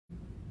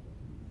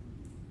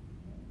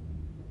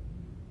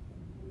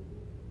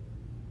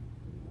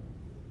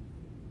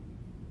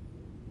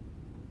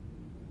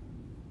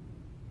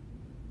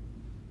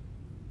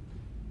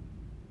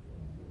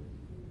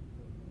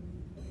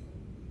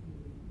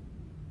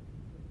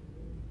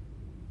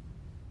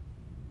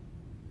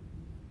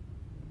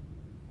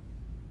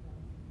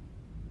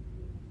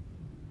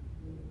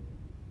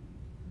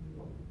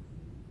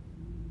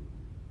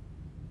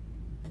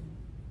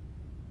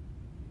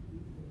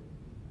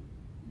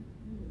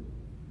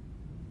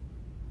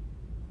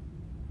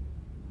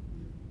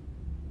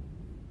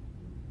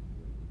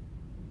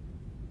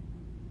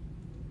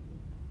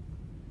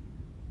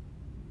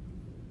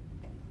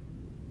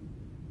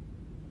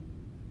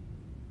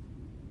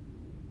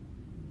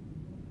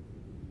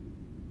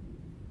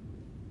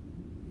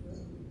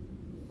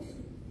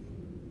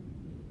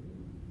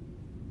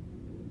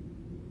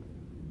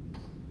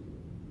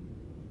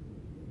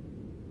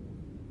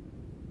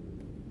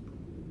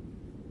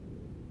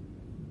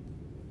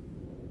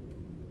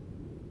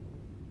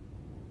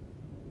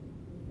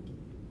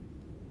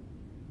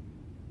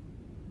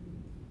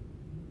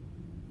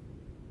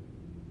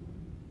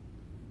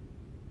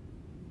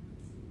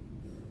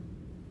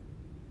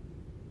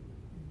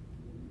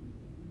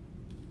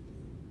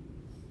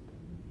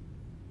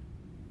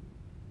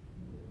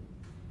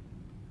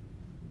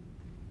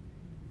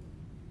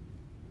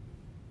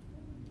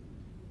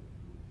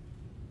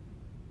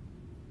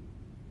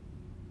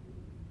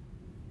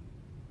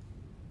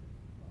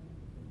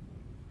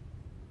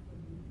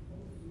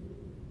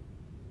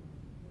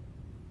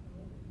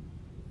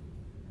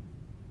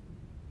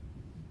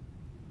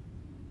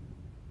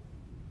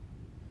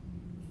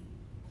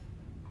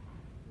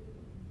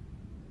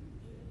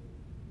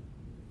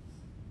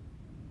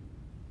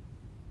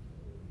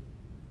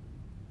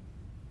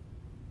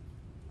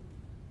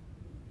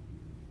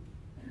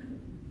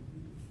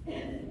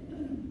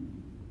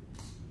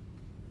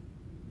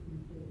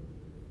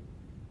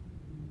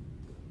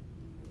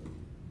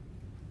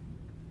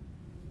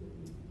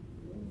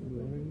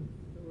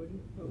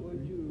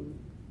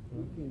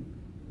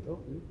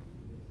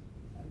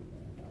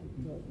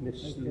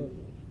Let's sleep.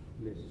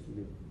 Let's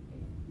sleep.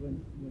 When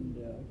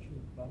the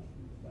actual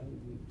passing by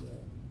with the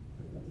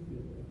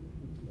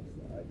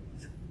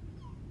eyes.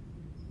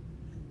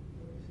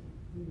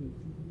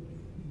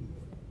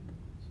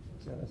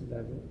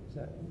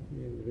 Sa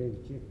yung rain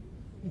check.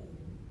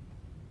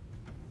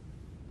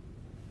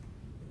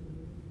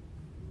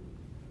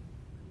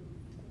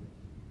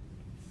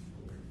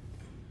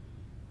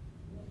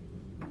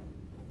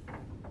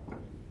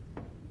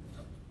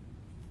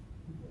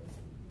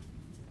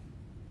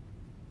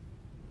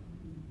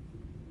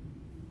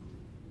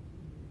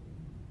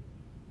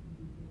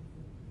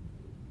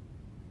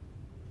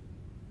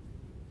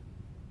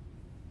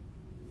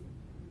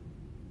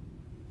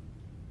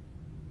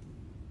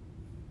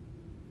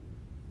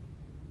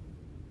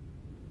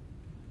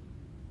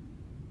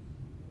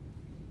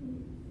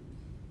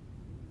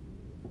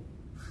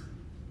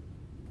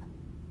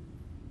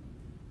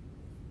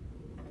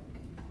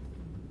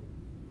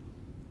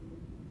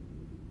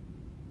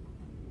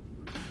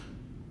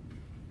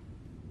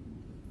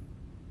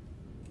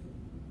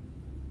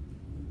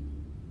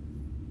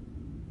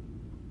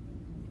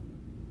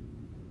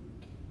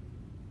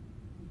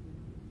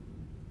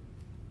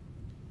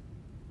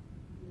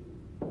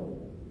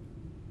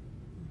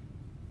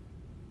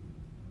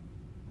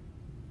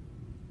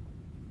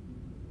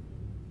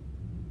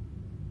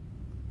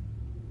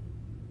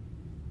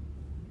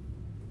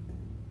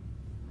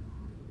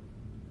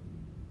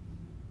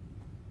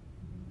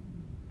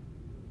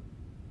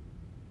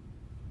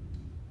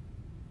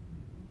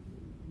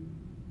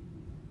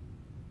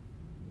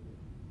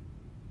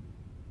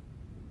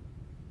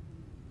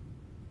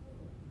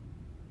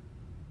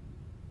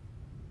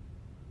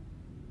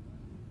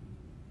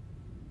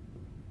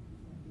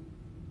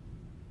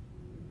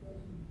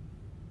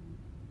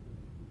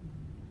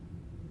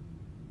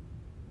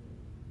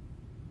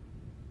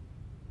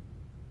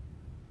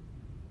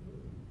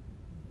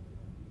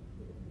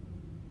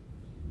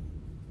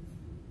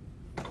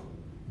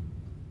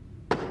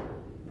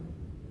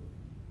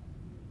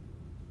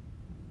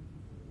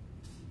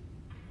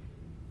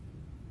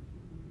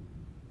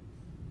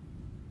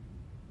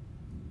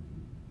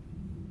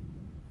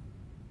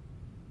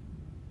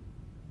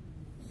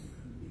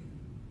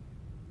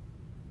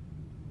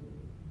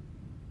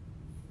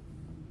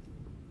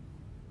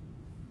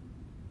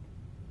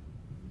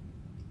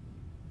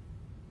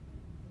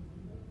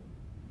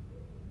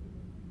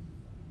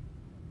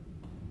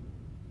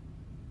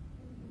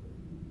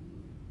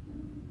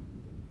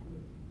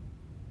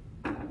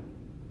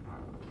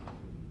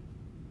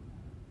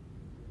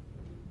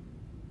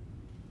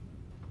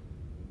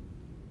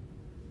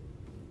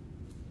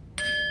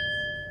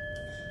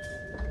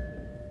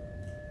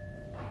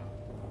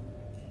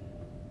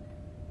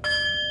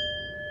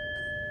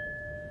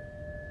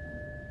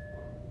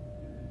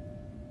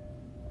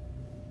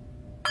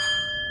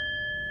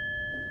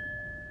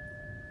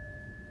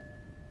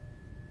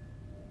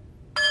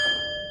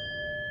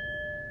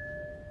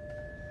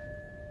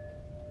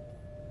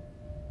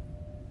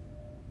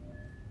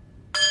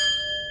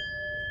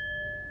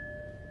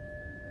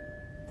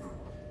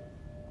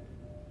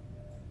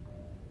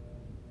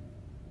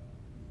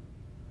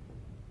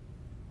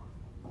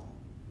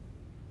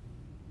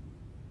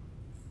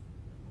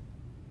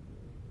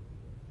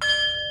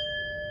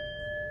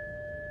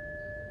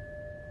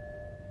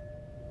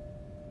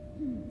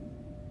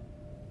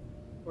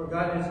 For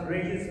God is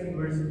gracious and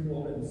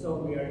merciful, and so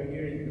we are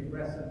here in the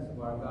presence of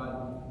our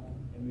God,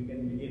 and we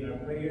can begin our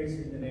prayers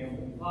in the name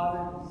of the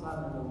Father, the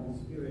Son, and the Holy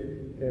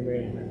Spirit.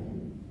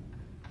 Amen.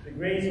 The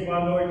grace of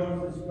our Lord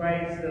Jesus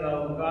Christ, the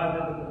love of God,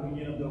 and the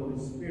communion of the Holy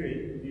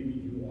Spirit be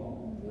with you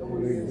all.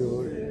 With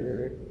your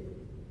spirit.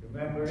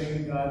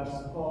 Remembering God's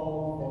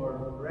call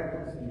for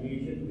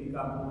reconciliation, we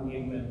come to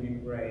Him and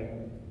we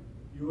pray.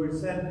 You were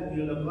sent to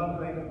heal the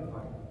contrite of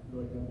heart.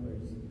 Lord, have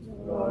mercy.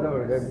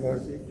 Lord, have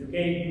mercy. You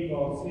came to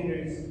all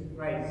sinners.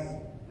 Christ,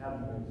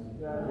 have mercy.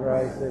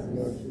 Christ, have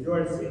mercy. You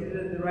are seated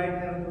at the right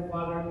hand of the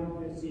Father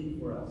to intercede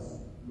for us.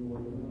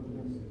 Lord, have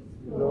mercy.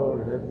 Lord,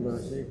 have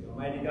mercy.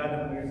 Almighty God,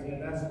 have mercy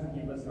on us,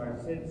 forgive us our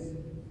sins,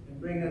 and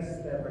bring us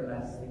to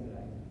everlasting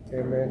life.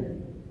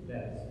 Amen.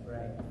 Let us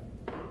pray.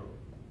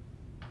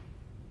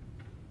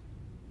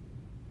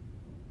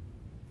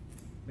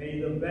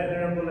 May the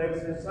venerable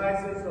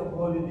exercises of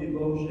holy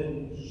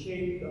devotion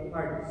shape the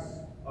hearts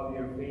of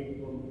your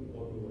faithful, O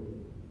Lord,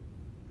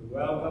 to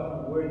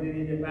welcome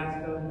worthily the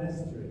Paschal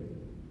mystery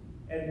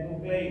and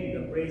proclaim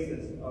the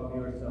praises of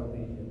your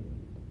salvation.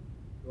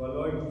 To our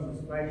Lord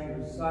Jesus Christ,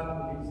 your Son,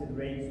 who lives and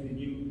reigns with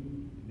you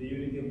in the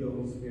unity of the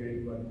Holy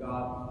Spirit, one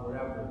God,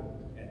 forever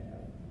and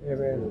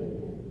ever.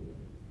 Amen.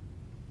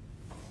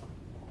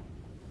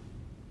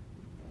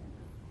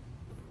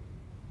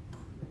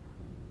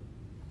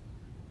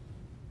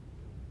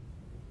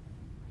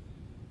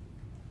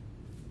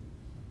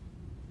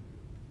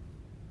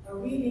 A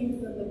reading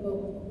from the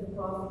book of the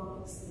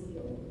prophet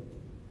Ezekiel.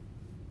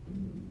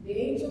 The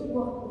angel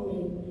brought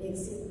me,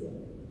 Ezekiel,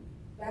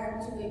 back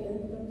to the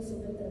entrance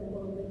of the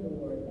temple of the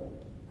Lord,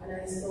 and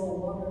I saw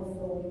water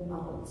flowing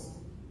out.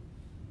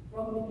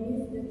 From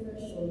beneath the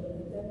threshold of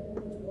the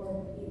temple toward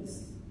the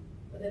east,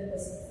 but the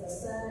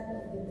facade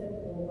of the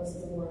temple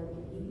was toward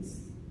the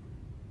east.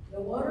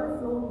 The water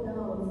flowed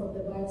down from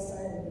the right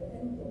side of the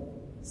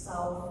temple,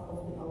 south of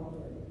the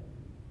altar.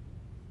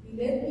 He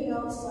led me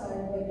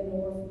outside by the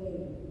north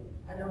gate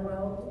and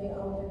around to the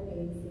outer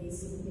gate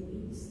facing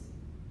the east,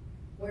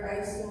 where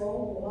I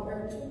saw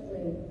water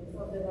trickling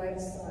from the right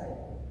side.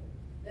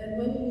 Then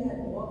when he had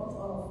walked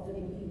off to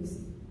the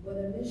east with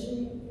a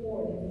measuring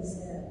cord in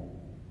his hand,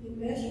 he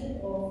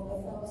measured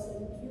off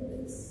 1,000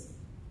 cubits,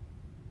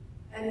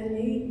 and he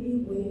made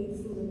me wade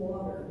through the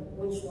water,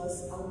 which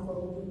was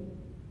ankle deep.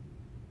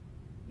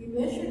 He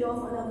measured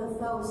off another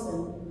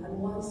 1,000, and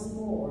once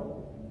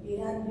more he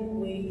had me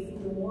wade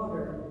through the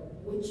water,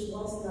 which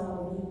was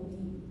now knee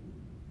deep.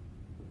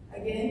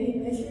 Again he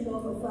measured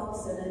off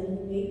 1,000, and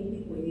he made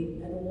me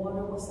wade, and the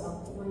water was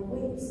up to my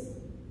waist.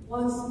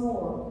 Once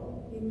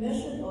more he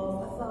measured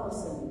off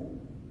 1,000,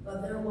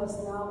 but there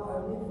was now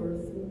a river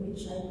through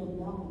which I could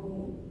not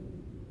wade.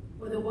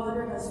 For the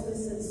water has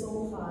risen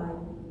so high,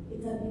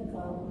 it had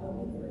become a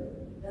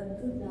river that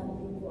could not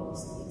be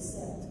crossed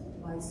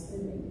except by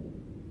swimming.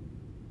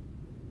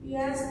 He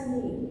asked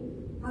me,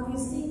 "Have you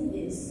seen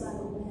this, Son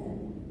of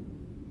Man?"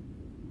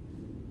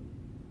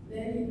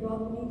 Then he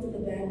brought me to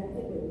the bank of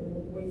the river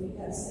where he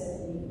had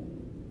sent me.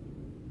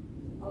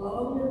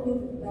 Along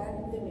the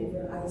bank of the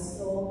river I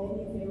saw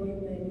very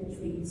many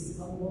trees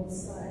on both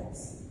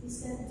sides. He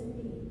said to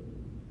me,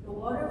 "The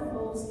water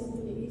flows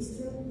into the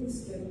eastern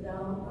district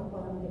down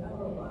upon the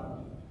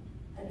Arabah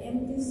and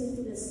empties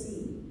into the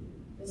sea,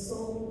 the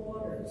salt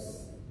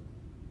waters,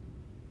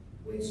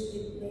 which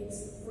it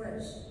makes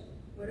fresh.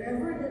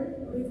 Wherever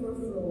the river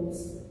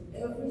flows,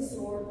 every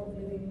sort of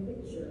living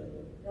creature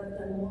that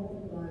can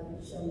multiply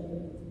shall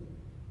live.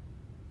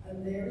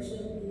 And there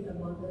shall be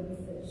abundant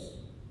fish.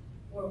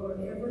 For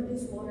wherever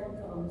this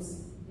water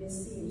comes, the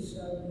sea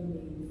shall be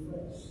made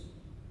fresh.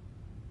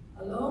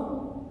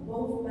 Along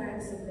both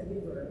banks of the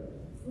river,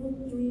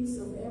 fruit trees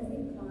of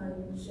every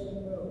kind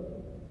shall grow.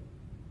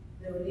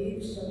 Their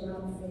leaves shall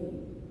not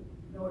fade,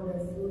 nor their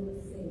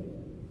fruit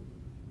fail.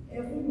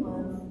 Every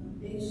month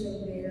they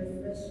shall bear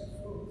fresh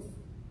fruit,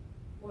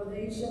 for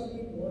they shall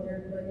be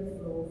watered by the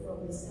flow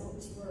from the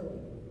sanctuary.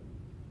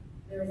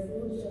 Their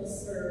fruit shall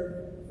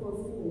serve for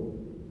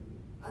food,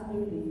 and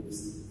their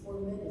leaves for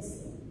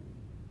medicine."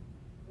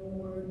 The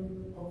word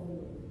of the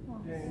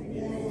Lord.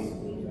 Thanks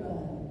be to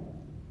God.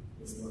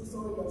 This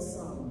pastoral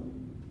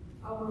psalm,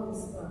 our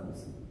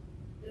response.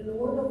 The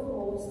Lord of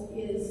hosts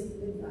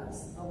is with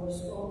us. Our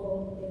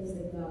stronghold is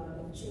the God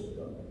of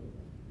Jacob.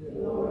 The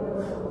Lord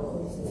of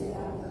hosts is with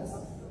us.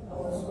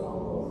 Our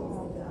stronghold is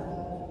the God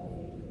of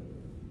Jacob.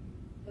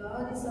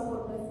 God is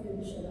our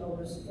refuge and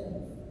our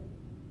strength,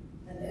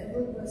 an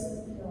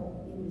ever-present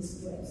help in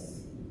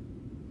distress.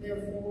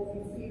 Therefore we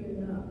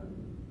fear not,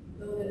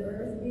 though the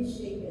earth be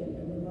shaken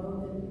and the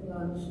mountain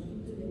plunge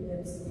into the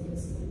depths of the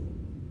sea.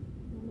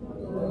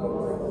 The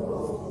Lord of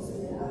hosts is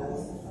with us.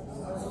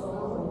 Our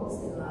stronghold is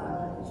the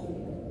God of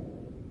Jacob.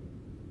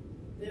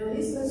 There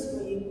is a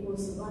stream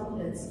whose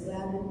runlets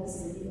gladden the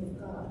city of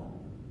God,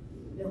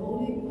 the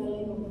holy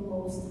dwelling of the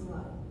Most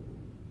High.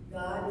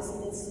 God is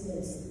in its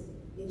midst.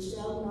 It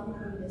shall not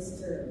be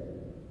disturbed.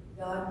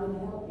 God will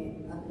help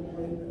it at the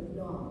break of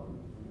dawn.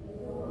 The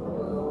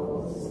Lord of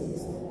hosts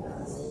is with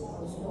us.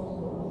 Our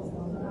stronghold is the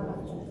God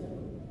of Jacob.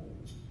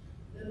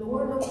 The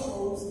Lord of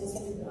hosts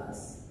is with us.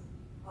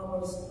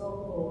 Our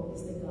stronghold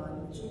is the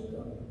God of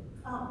Jacob.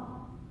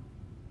 Come,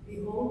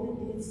 behold the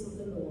deeds of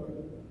the Lord,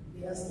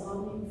 the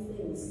astounding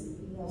things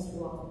he has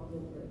wrought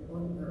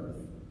on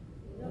earth.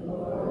 The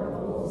Lord of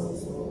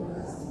hosts is with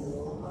us.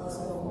 Our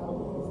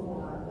stronghold is the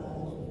God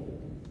of Jacob.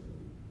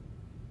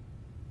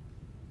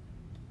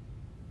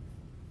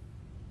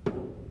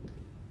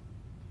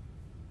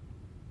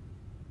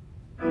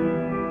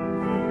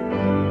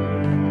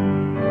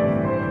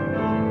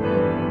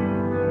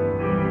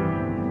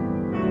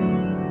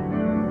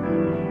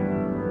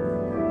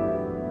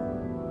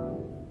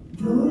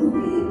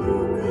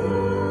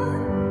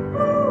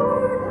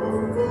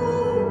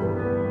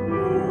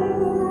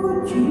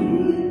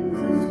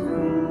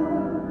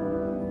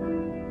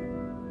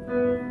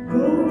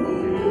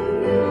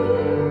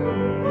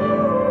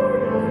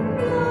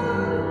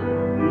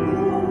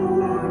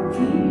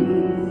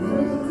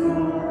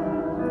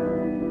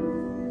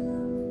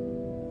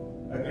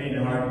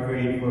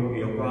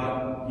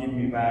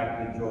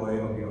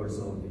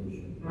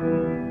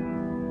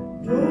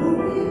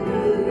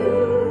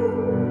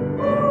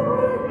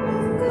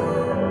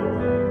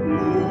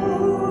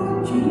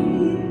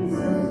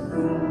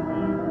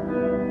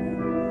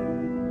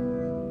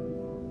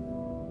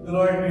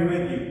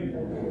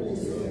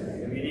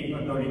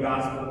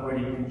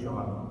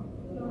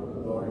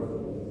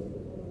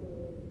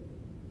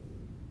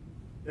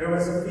 There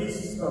was a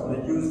feast of the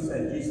Jews,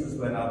 and Jesus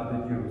went up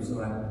to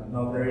Jerusalem.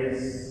 Now there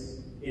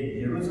is in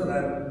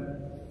Jerusalem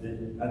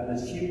at the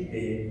sheep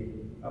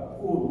gate a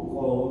pool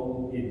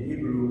called in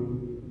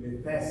Hebrew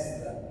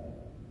Bethesda,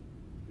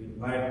 with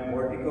 5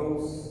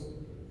 porticos.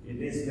 In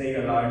this lay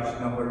a large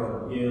number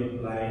of ill,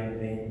 blind,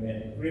 lame,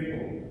 and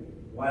crippled.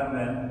 One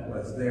man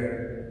was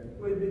there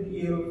who had been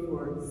ill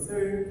for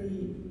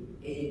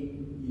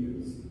 38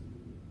 years.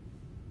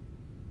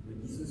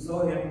 When Jesus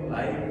saw him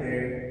lying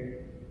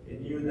there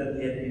and knew that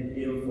he had been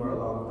ill for a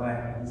long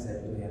time, he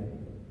said to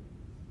him,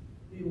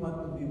 "Do you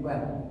want to be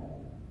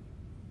well?"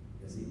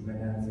 The sick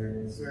man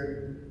answered,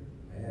 "Sir,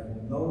 I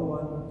have no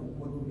one to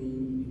put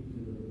me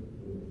into the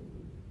pool.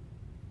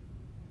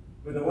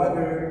 When the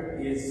water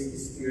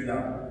is stirred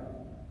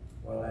up,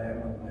 while I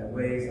am on my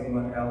way,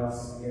 someone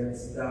else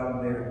gets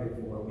down there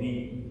before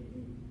me."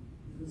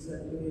 Jesus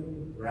said to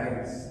him,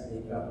 "Rise,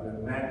 take up your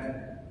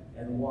mat,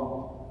 and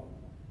walk."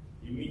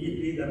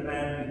 Immediately the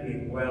man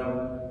became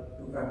well,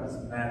 took up his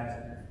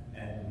mat,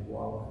 and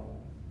walked.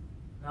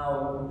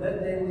 Now that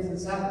day was the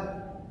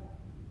Sabbath.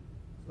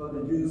 So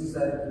the Jews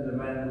said to the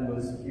man who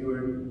was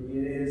cured,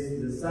 "It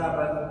is the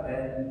Sabbath,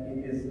 and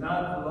it is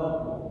not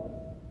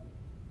lawful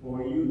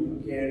for you to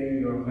carry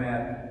your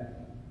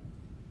mat."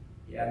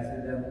 He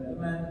answered them, "The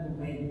man who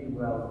made me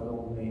well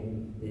told me,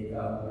 'Take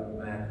up your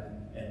mat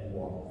and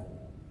walk.'"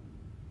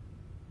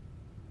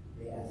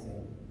 They asked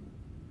him,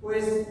 "Who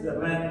is the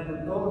man who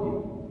told you,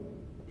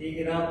 'Take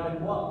it up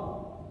and walk'?"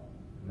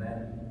 The man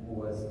who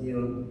was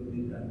healed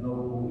did not know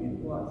who it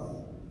was.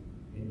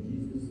 And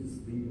Jesus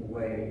slipped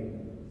away,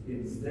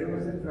 since there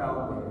was a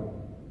crowd there.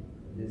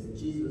 And this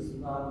Jesus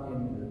found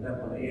him in the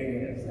temple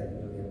area and said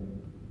to him,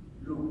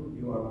 "Look,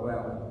 you are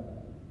well.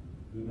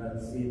 Do not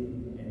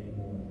sin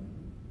anymore."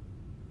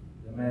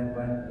 The man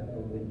went and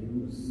told the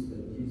Jews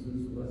that Jesus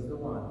was the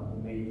one who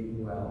made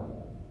him well.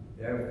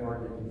 Therefore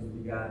the Jews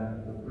began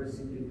to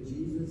persecute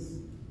Jesus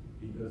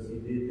because he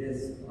did this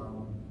on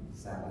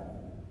Sabbath.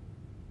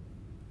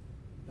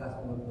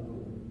 Gospel of the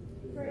Lord.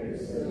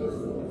 Praise the Lord.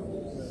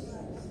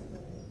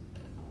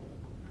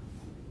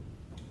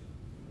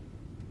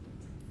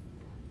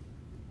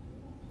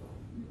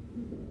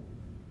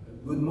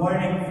 Good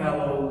morning,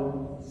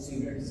 fellow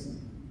singers.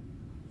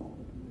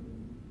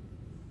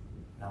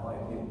 Now I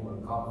feel more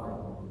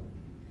comfortable.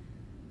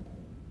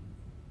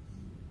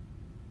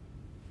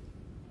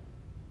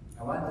 I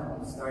wanted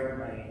to start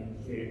my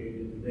share with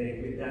you today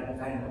with that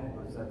kind of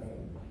perception.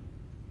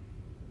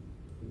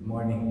 Good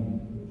morning,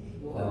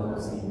 fellow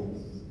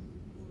singers.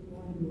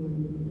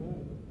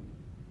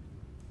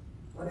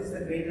 What is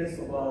the greatest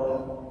of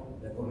all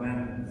the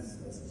commandments,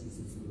 as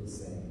Jesus will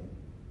say?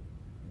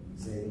 He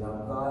say,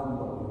 love God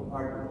with all your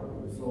heart, with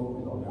all your soul,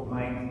 with all your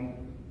mind,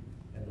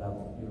 and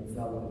love your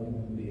fellow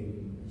human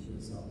being as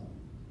yourself.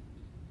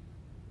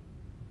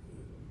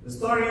 The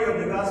story of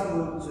the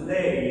gospel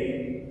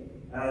today,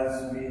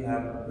 as we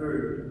have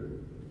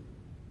heard,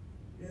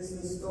 is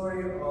the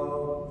story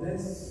of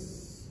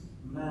this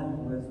man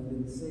who has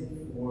been sick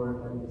for,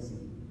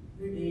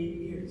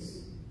 38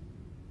 years.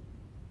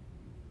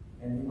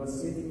 And he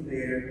was sitting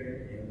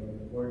there in the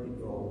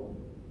portico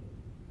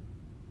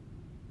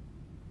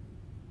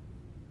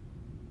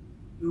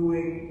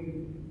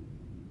doing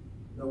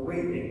the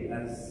waiting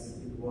as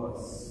it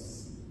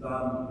was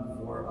done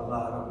for a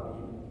lot of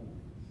people.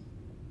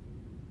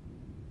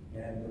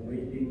 And the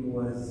waiting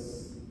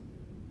was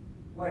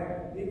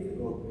quite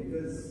difficult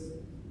because,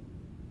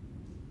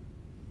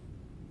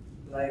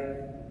 like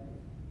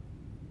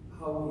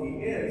how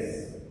he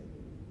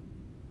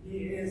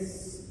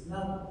is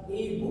not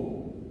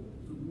able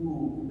to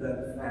move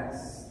that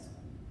fast.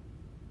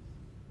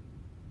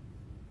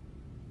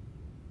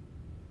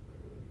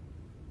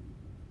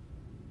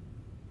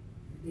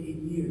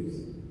 8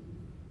 years.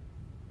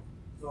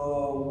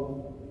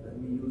 So let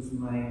me use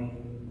my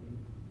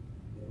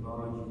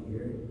technology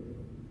here.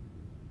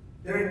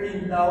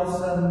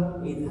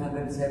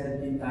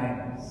 13,870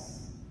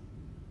 times.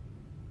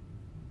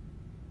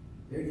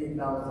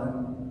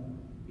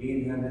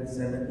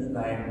 13,870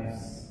 times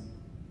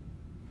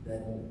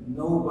that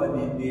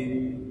nobody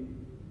did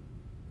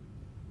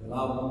the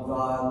love of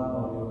God with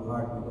all your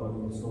heart, with all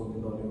your soul,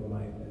 with all your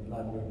mind, and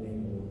love your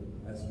neighbor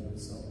as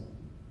yourself.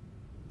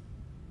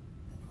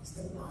 That was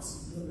the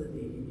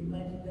possibility. Can you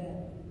imagine that?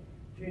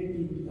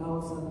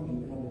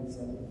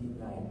 13,870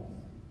 times.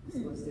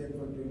 This was there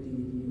for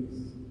 38 years.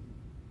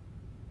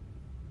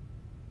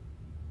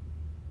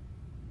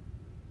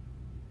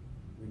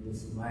 We're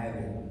just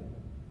smiling.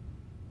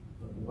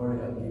 Don't worry,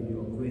 I'll give you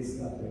a quiz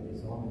after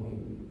this homily.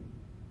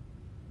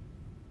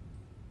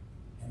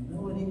 And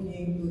nobody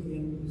came to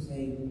him to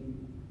say,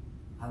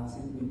 I'll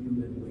sit with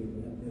you and wait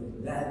until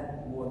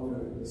that water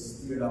is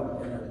stirred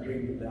up and I'll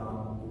bring you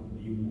down to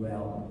be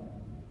well.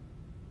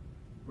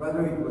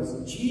 Rather, it was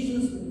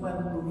Jesus who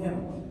went to him.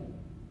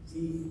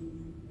 See,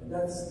 and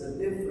that's the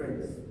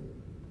difference.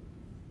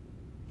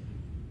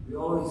 We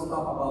always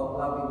talk about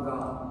loving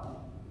God.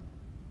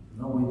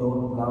 No, we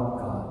don't love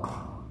God.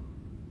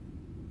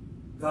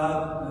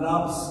 God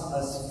loves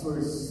us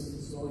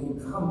first, so He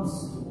comes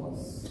to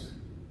us.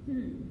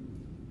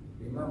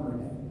 Remember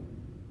that.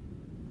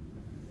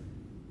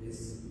 This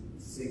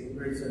sick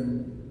person,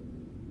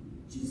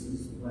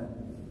 Jesus went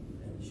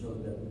and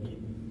showed that He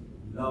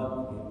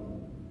loved him.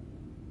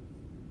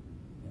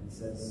 And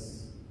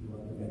says, you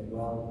want to get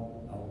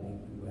well? I'll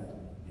make you well.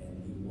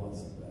 And he was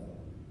well.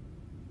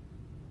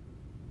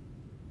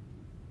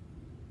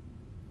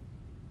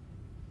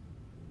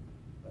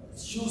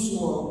 as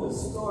usual, the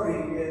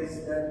story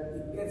is that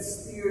it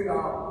gets steered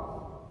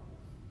out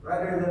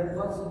rather than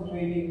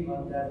concentrating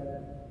on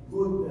that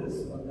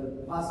goodness, on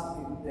that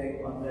positive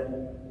thing, on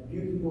that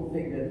beautiful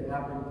thing that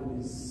happened to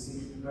this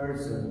sick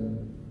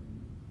person.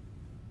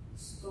 The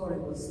story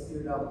was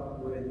steered up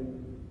with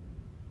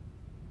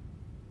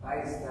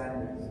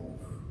bystanders.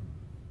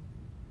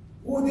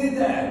 Who did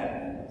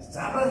that?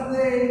 Sabbath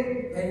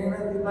day? Can you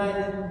not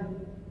imagine?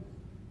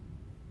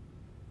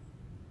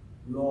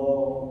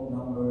 Law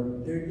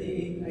number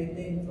 38, I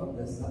think, of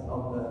the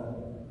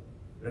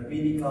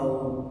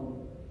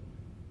rabbinical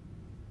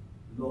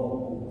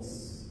law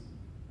books.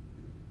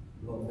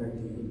 Law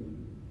 38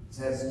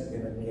 says you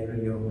cannot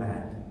carry your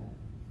mat.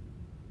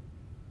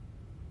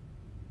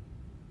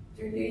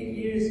 38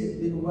 years he's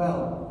been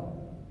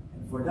well,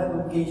 and for that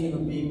occasion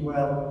of being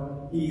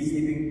well, he is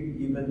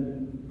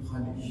even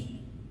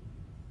punished.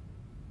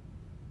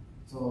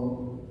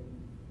 So,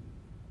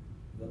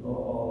 the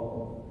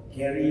law of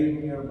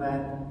carrying your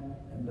mat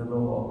and the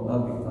law of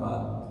loving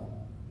God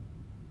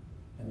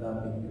and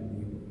loving your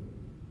neighbor.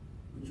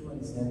 Which one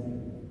is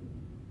heavier?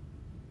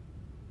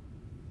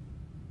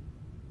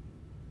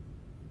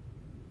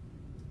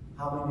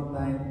 How many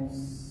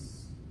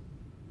times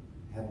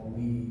have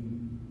we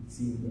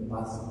seen the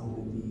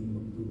possibility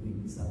of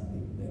doing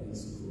something that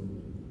is good?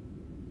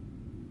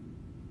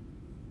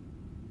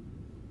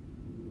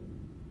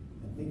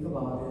 And think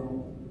about it,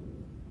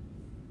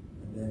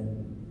 and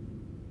then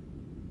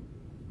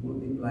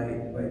multiply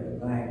it by the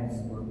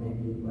times, or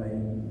maybe by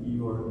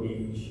your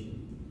age,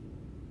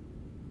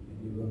 and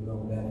you will know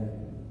better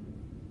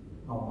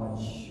how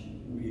much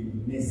we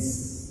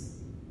miss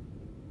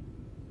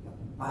the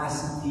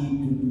capacity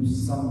to do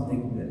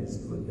something that is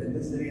good. And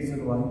that's the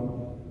reason why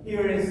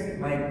here is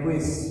my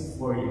quiz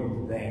for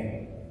you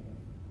today.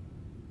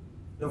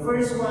 The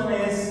first one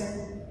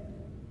is,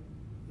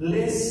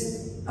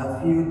 list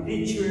a few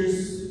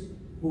teachers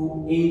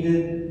who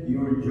aided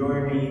your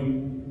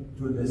journey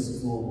to the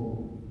school.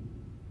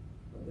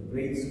 From the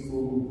grade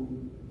school,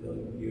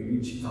 you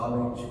reach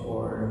college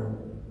or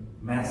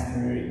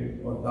mastery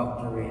or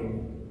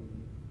doctorate.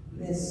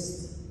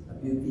 List a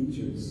few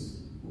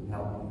teachers who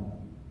helped you.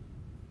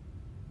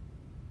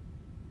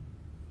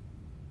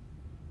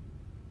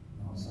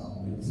 Now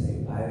some will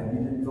say, I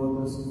didn't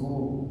go to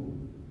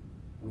school.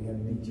 We have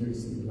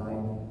teachers in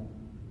life.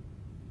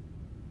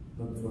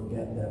 Don't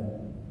forget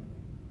them.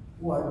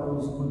 Who are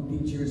those good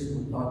teachers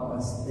who taught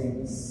us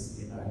things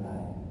in our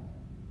life?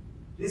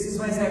 This is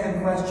my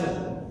second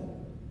question.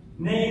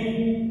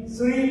 Name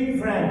 3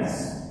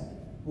 friends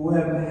who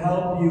have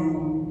helped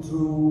you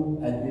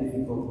through a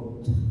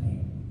difficult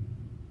time.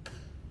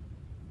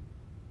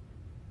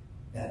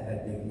 That,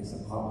 I think, is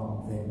a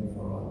common thing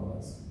for all of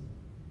us.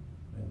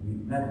 When we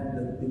met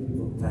the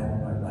difficult time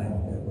in our life,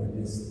 there were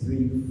these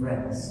 3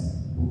 friends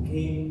who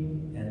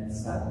came and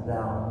sat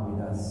down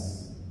with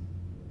us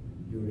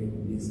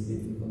during this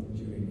difficult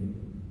journey.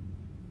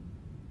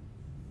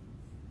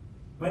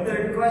 My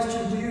third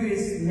question to you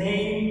is,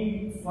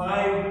 name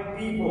 5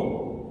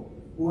 people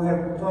who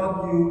have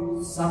taught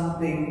you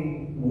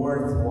something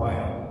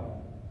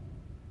worthwhile.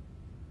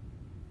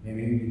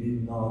 Maybe you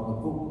didn't know how to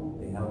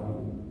cook, they helped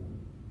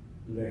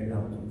you learn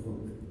how to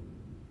cook.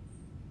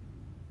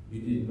 You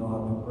didn't know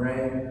how to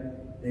pray,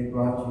 they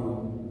brought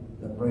you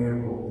the prayer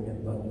book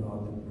and taught you how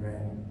to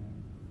pray.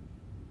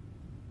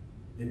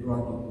 They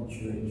brought you to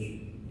church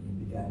and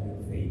you began your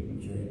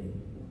faith journey.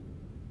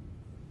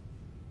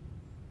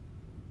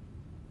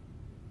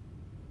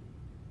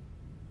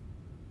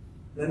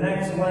 The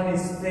next one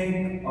is,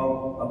 think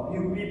of a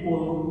few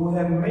people who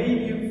have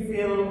made you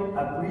feel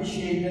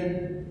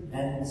appreciated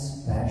and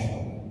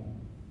special.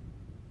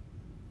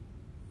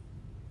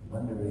 I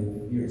wonder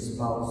if your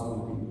spouse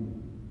will be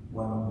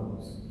one of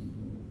those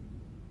people.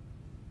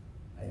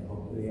 I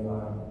hope they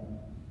are.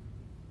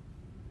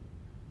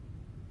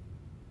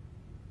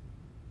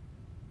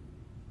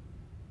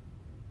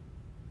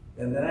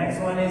 Then the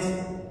next one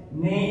is,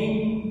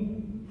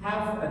 name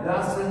half a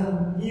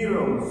dozen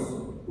heroes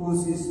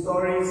whose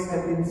stories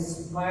have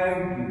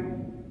inspired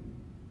you.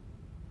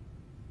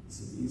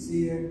 Is it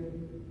easier?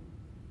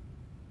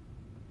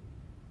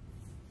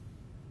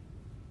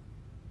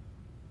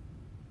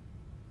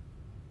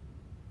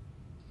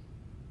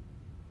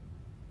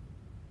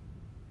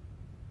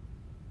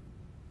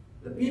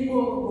 The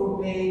people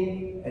who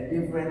make a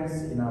difference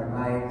in our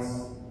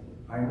lives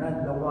are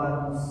not the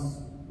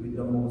ones with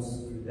the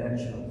most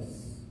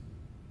credentials,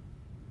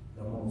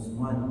 the most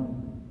money,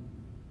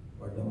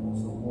 or the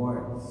most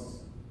awards.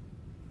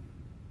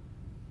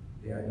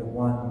 They are the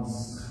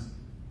ones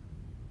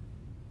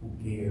who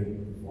care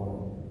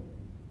for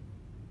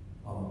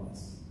all of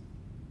us.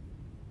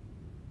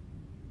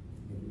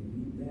 Can you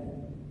repeat that?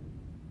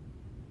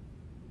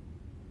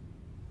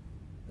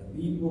 The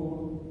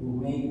people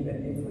who make a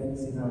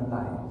difference in our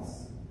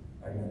lives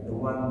are not the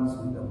ones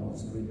with the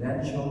most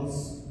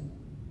credentials,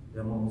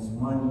 the most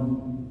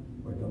money,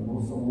 or the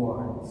most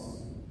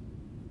awards.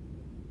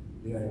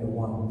 They are the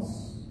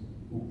ones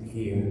who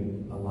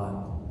care a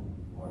lot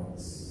for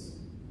us.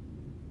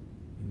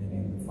 In the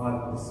name of the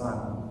Father, the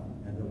Son,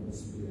 and of the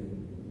Spirit.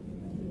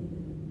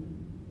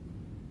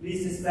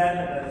 Please stand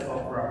and let us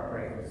offer our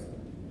prayers.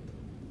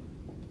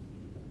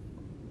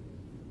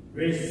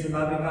 Gracious and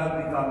loving God,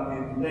 we come to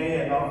you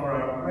today and offer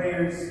our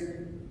prayers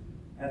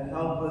and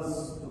help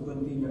us to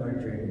continue our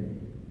journey.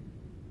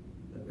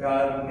 That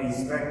God may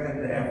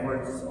strengthen the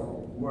efforts of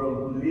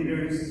world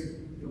leaders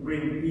to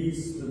bring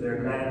peace to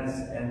their lands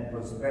and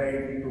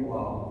prosperity to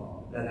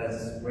all. Let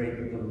us pray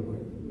to the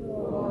Lord.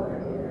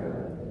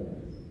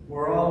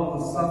 For all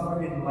who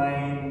suffer in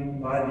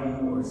mind, body,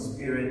 or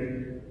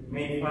spirit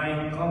may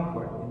find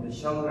comfort in the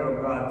shelter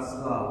of God's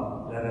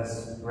love. Let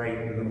us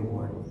pray to the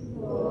Lord.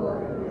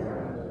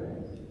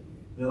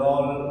 That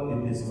all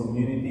in this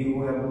community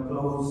who have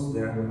closed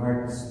their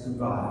hearts to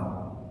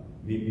God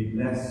may be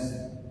blessed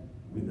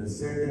with the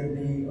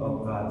certainty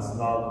of God's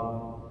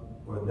love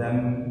for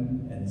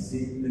them and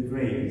seek the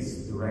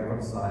grace to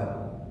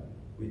reconcile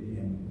with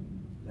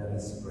Him. Let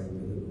us pray to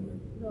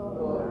the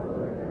Lord.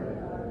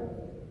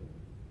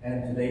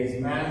 And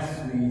today's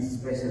Mass, we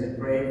especially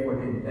pray for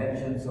the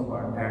intentions of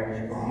our parish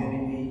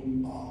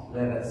community.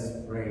 Let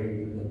us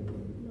pray to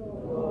the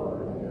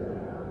Lord.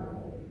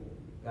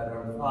 God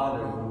our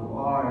Father, who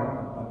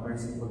are a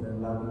merciful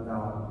and loving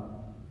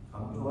God,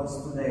 come to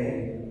us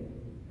today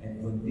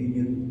and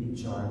continue to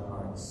teach our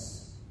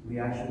hearts. We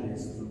ask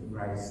this through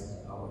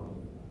Christ our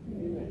Lord.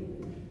 Amen.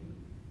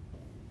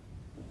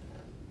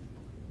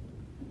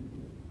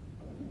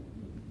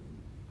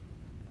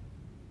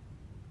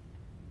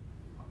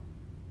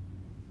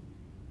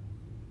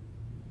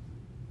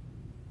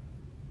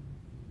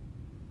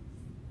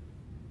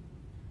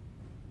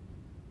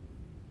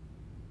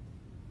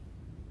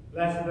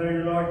 Blessed are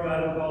you, Lord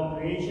God of all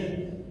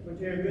creation, for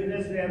to your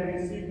goodness we have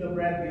received the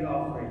bread we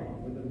offer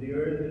you, with of the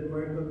earth and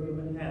work of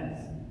human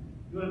hands.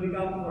 You will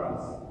become for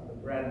us the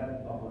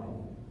bread of life.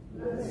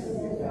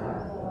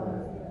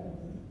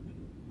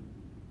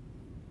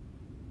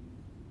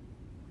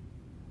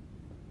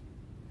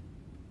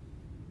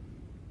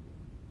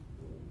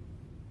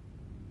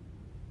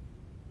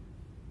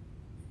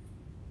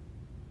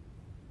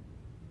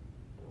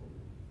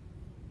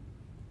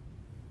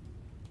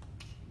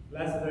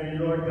 Blessed are you,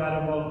 Lord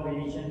God of all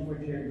creation, for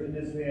to your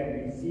goodness we have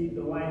received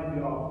the wine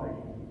we offer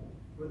you,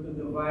 fruit of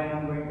the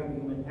divine work of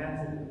human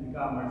hands, and to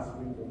become our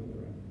spiritual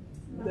drink.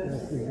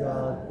 Blessed be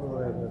God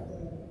forever.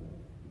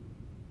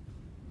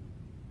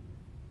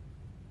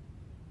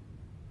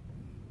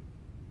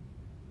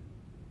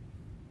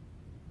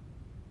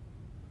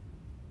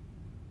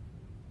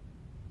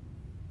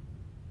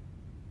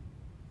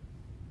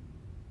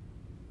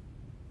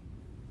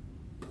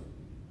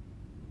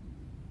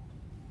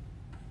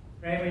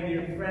 Pray, my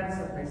dear friends,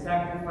 that my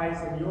sacrifice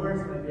and yours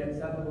may be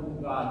acceptable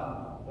to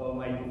God, the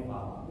Almighty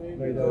Father.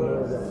 May the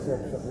Lord accept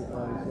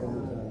sacrifice and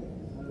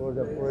return for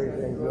the praise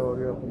and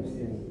glory of His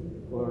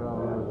name, for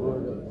our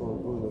good and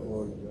for good of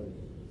all church.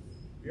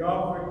 We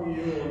offer to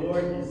you, O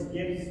Lord, these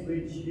gifts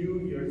which you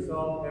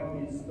yourself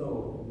have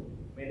bestowed.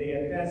 May they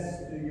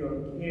attest to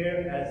your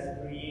care as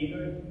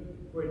Creator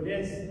for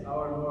this,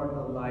 our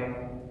mortal life,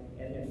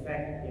 and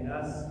effect in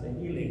us the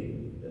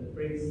healing that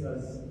brings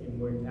us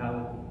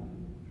immortality.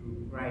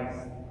 Through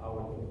Christ our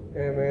Lord.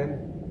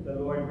 Amen. The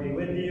Lord be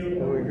with you.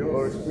 And with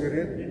your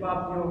spirit, Lift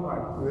up your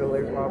heart. we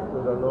lift up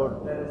to the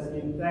Lord. Let us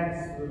give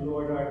thanks to the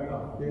Lord our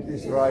God. It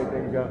is right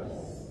and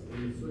just. It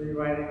is truly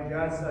right and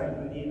just, our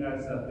duty and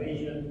our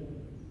salvation.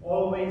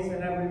 Always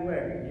and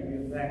everywhere give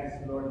you thanks,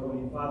 Lord,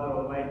 Holy Father,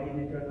 Almighty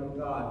and eternal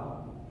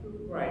God,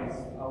 through Christ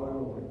our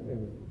Lord.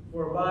 Amen.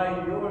 For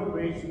by your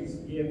gracious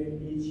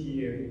gift each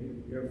year,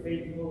 your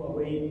faithful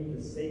await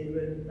the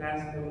sacred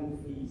paschal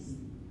feast,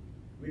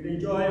 with the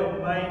joy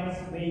of minds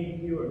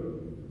made pure,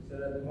 so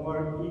that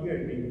more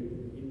eagerly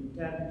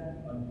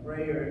intent on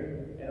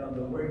prayer and on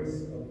the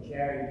works of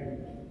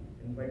charity,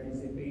 and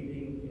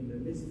participating in the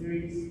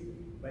mysteries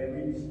by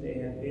which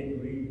they have been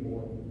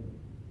reborn,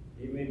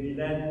 they may be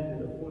led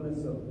to the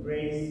fullness of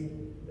grace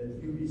that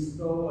you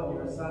bestow on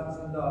your sons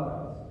and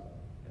daughters,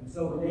 and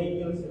so with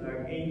angels and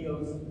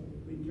archangels,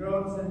 with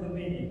thrones and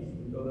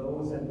dominions, with all the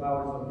hosts and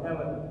powers of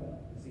heaven,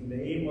 to sing the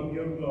hymn of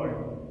your glory,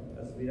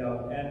 as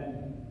without end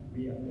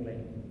we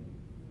acclaim.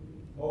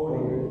 Holy,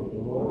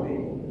 holy,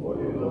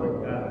 holy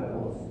Lord God of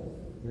hosts,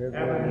 heaven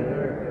and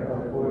earth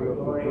are full of your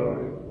glory.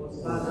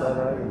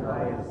 Hosanna in the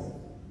highest.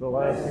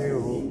 Bless you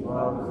who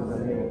comes in the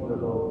name of the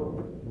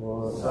Lord.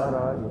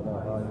 Hosanna in the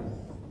highest.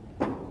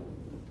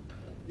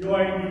 You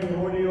are indeed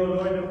holy, O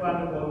Lord, the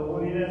Father of all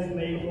holiness.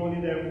 Make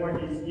holy, therefore,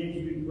 these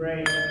gifts, we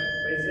pray,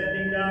 by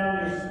sending down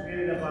your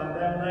Spirit upon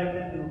them like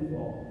the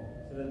dewfall,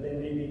 so that they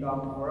may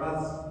become for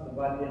us the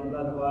body and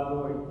blood of our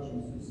Lord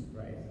Jesus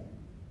Christ.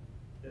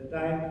 The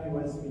time he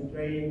was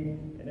betrayed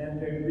and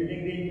entered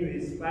willingly into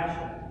his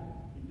passion,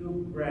 he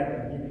took bread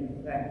and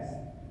giving thanks,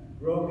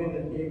 broke it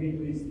and gave it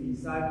to his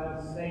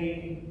disciples,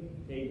 saying,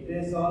 "Take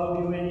this, all of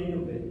you, and eat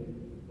of it,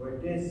 for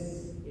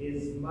this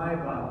is my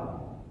body,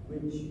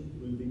 which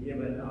will be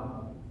given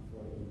up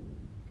for you."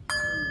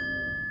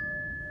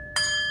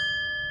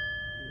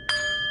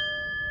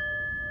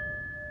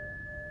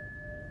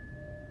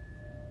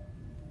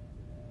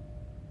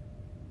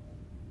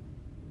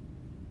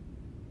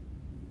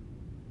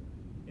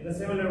 In a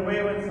similar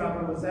way, when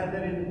supper was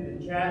ended, he took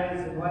the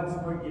chalice, and once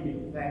more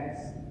giving thanks,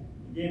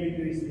 he gave it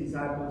to his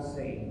disciples,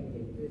 saying,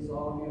 "Take this,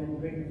 all of you, and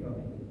drink from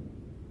it.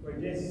 For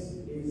this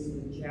is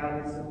the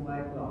chalice of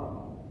my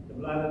blood, the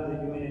blood of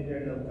the new and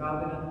eternal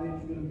covenant,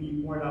 which will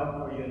be poured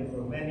out for you and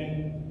for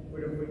many,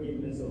 for the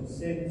forgiveness of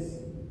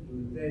sins.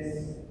 Do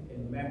this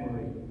in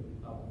memory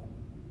of me."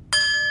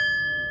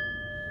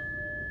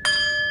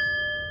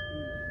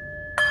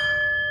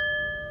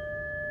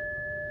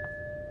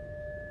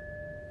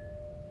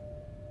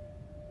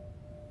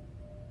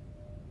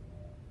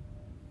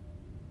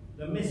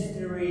 The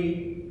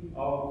mystery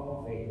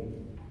of faith.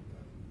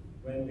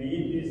 When we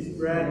eat this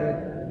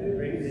bread and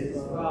drink this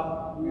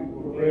cup, we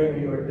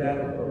proclaim your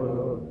death, O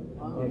Lord,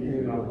 until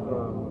you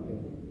come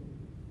again.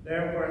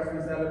 Therefore, as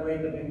we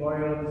celebrate the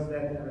memorial of his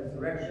death and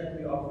resurrection,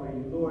 we offer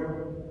you,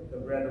 Lord, the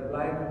bread of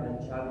life and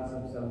the chalice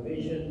of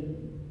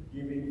salvation,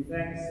 giving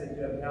thanks that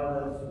you have held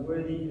us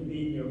worthy to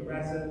be in your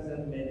presence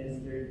and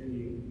minister to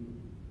you.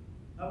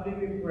 Humbly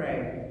we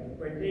pray that,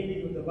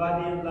 partaking of the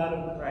body and blood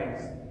of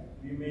Christ,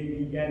 we may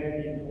be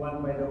gathered into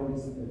one by the Holy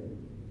Spirit.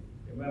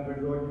 Remember,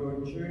 Lord,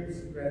 your church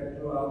spread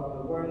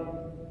throughout the world,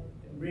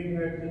 and bring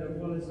her to the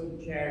fullness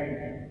of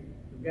charity,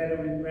 together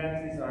with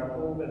Francis, our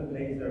Pope, and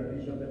Blaise, our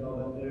Bishop, and all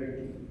the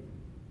clergy.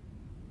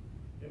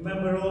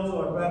 Remember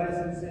also our brothers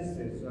and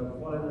sisters who have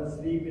fallen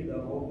asleep in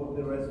the hope of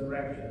the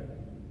resurrection,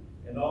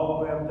 and all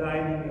who have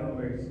died in your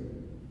mercy.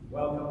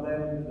 Welcome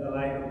them into the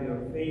light of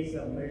your face.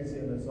 Have mercy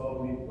on us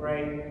all, we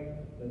pray,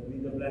 that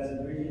with the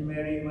Blessed Virgin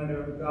Mary,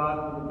 Mother of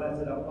God, with the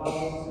blessed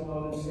apostles and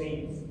all the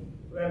saints,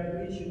 who have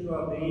preached you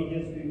throughout the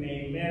ages, we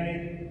may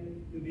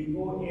merit to be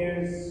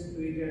co-heirs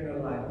to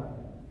eternal life,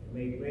 and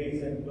may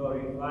praise and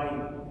glorify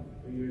you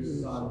through your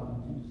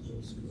Son,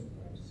 Jesus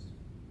Christ.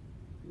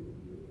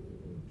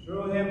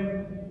 Through him,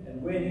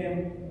 and with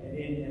him, and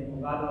in him,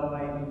 O God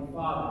Almighty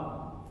Father,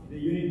 in the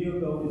unity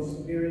of the Holy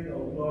Spirit,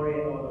 all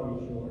glory and honor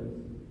is yours,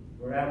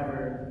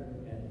 forever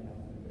and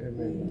ever.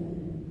 Amen.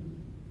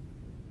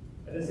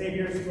 At the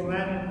Savior's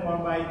command,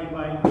 informed by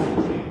divine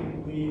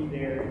teaching, we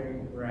dare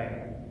to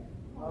pray.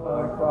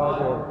 Our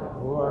Father,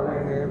 who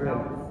art in heaven,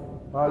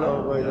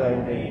 hallowed be thy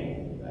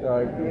name.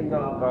 Thy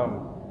kingdom come,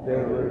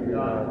 thy will be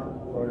done,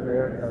 on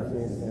earth as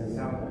in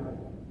heaven.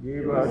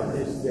 Give us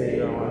this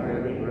day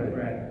our daily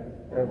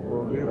bread, and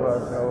forgive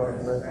us our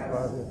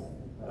trespasses,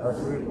 as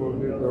we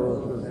forgive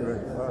those who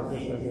trespass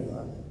against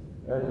us.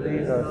 And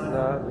lead us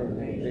not into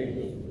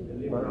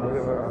temptation, but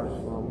deliver us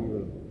from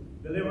evil.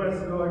 Deliver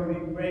us, Lord,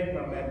 we pray,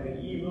 from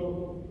every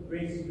evil.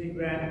 Graciously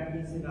grant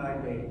peace in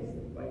our days,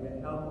 that by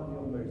the help of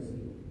your mercy,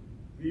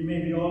 we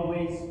may be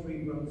always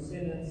free from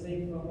sin and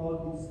safe from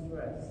all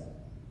distress,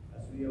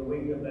 as we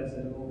await the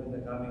blessed hope and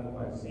the coming of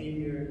our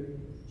Savior,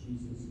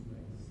 Jesus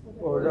Christ.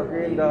 For the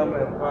kingdom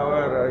and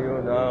power are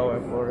you now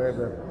and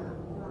forever.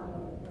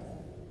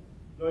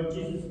 Lord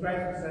Jesus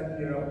Christ, who said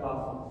to your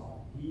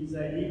apostles, "Peace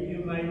I leave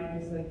you, my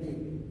peace I give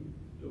you.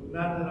 Look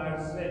not on our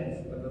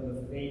sins, but on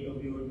the faith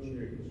of your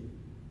church,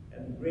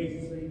 and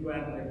graciously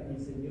grant her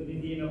peace and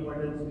unity in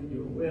accordance with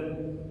your will,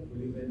 who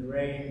live and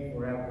reign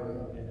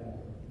forever and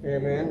ever."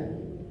 Amen.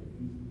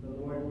 The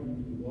Lord be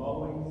with you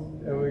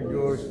always. And with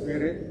your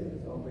spirit.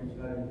 So much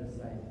God in the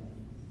sight.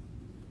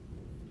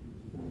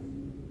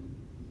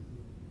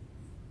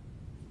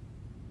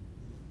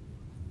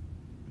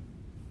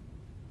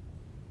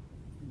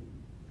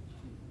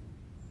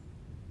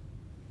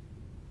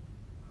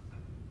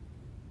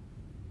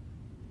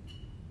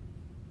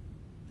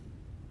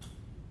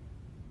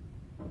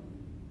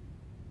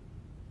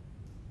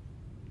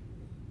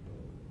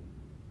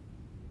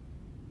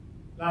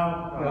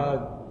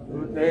 God,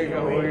 who take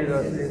away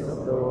the sins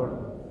of the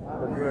world,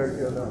 have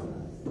mercy on us.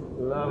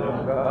 Lamb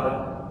of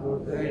God, who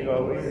take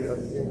away the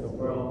sins of the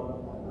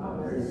world, have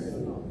mercy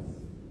on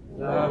us.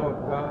 Lamb of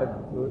God,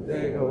 who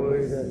take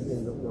away the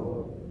sins of the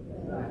world,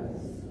 have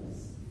mercy on us.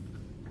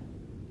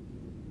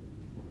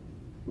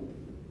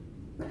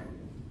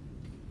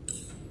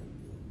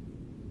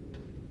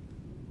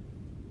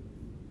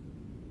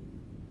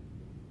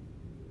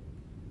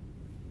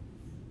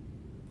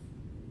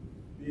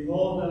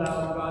 Behold the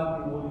Lamb of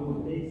God, behold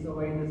who takes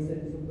away the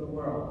sins of the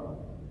world.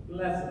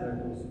 Blessed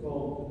are those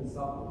called to the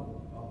supper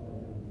of the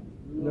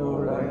Lamb.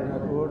 Lord, I am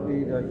not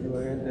worthy that you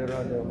enter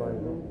under my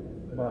roof,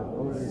 but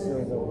only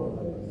say the word,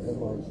 and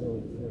my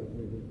soul shall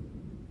be saved.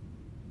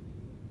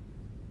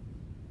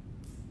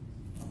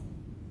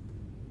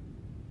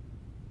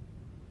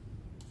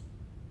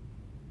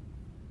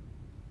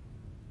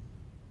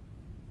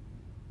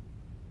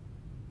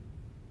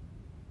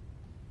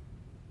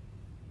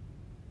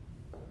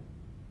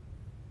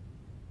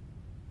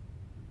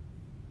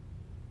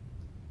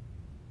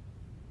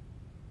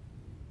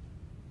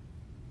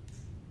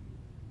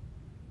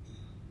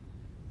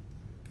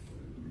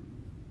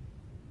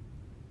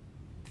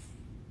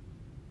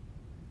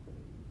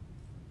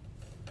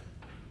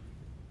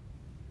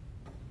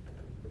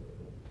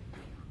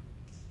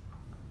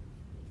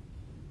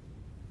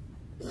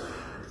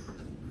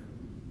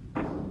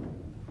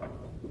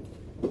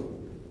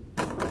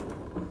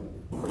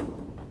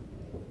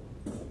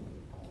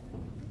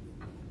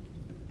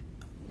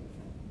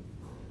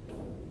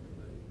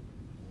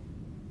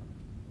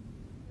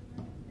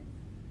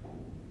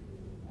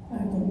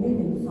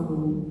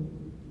 song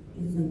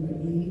is number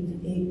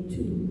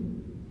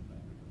 882.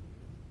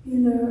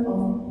 Pillar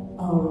of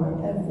our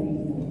every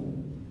year,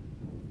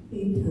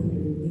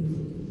 882.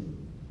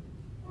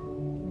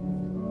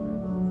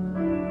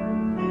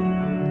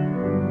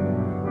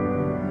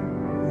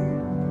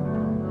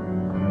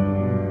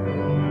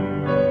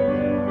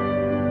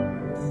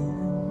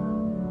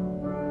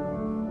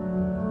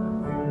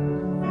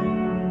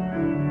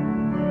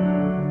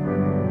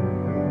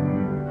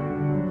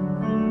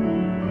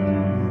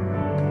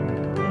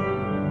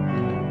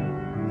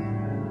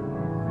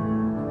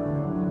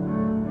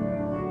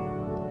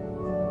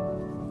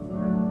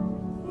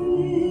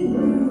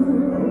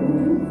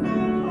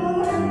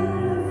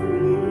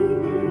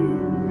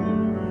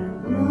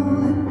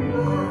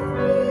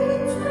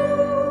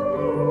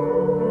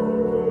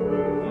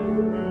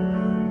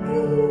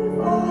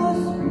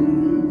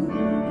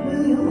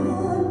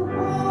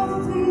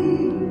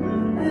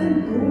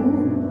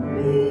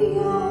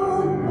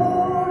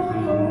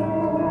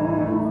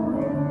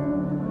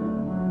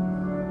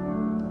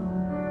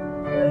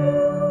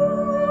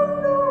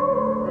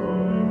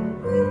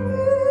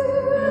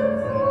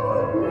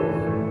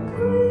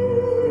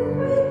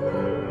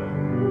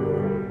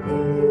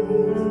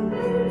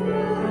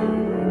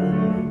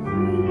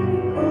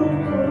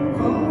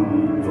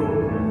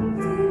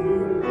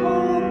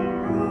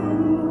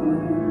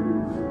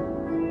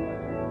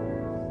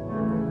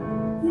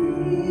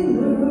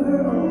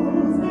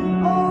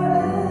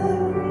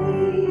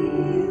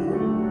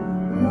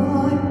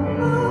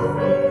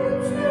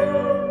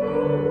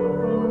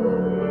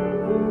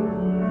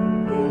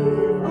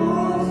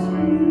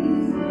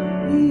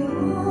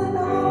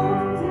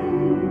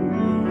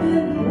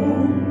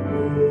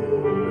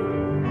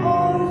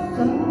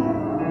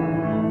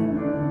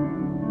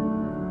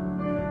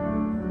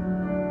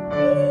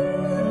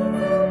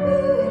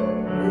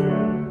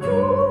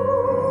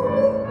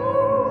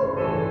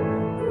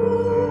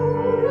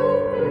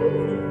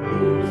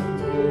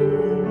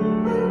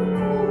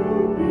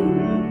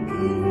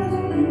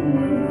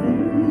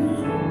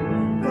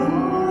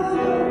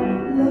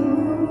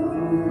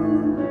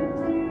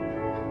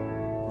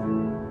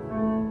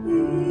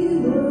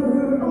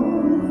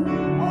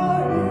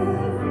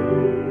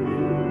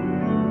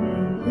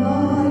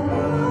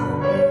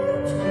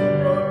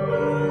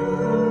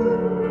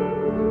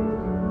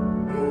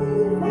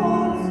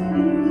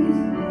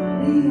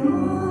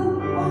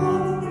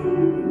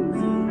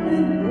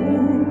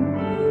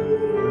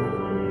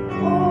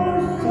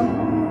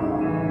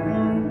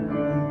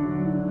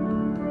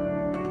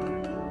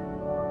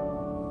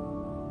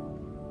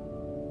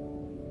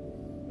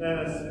 Let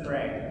us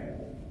pray.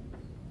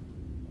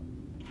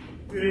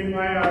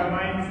 Purify our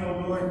minds,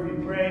 O Lord,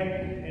 we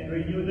pray, and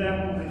renew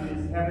them with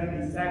this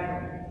heavenly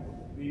sacrament.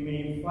 We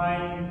may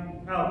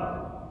find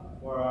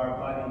help for our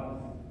bodies,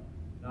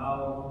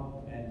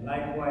 now and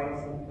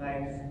likewise in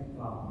times to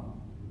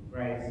come.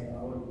 Christ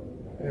our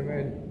Lord.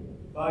 Amen.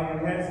 Bow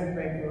your heads and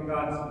pray for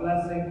God's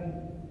blessing.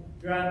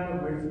 Grant the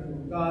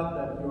merciful God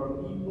that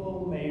your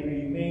people may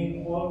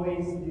remain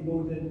always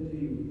devoted to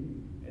you,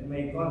 and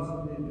may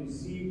constantly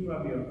receive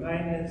from your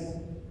kindness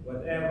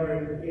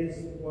whatever is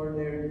for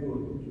their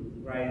good,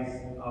 through Christ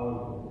our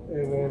Lord.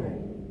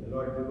 Amen. The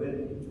Lord be with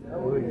you.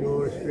 And with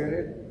your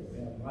spirit. May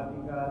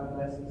Almighty God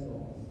bless us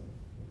all,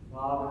 the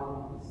Father,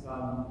 the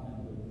Son,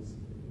 and the Holy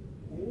Spirit.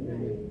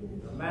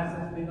 Amen. The Mass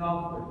has been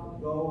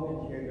offered. Go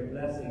and share the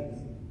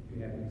blessings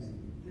you have received.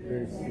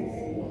 Praise be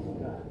to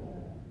God.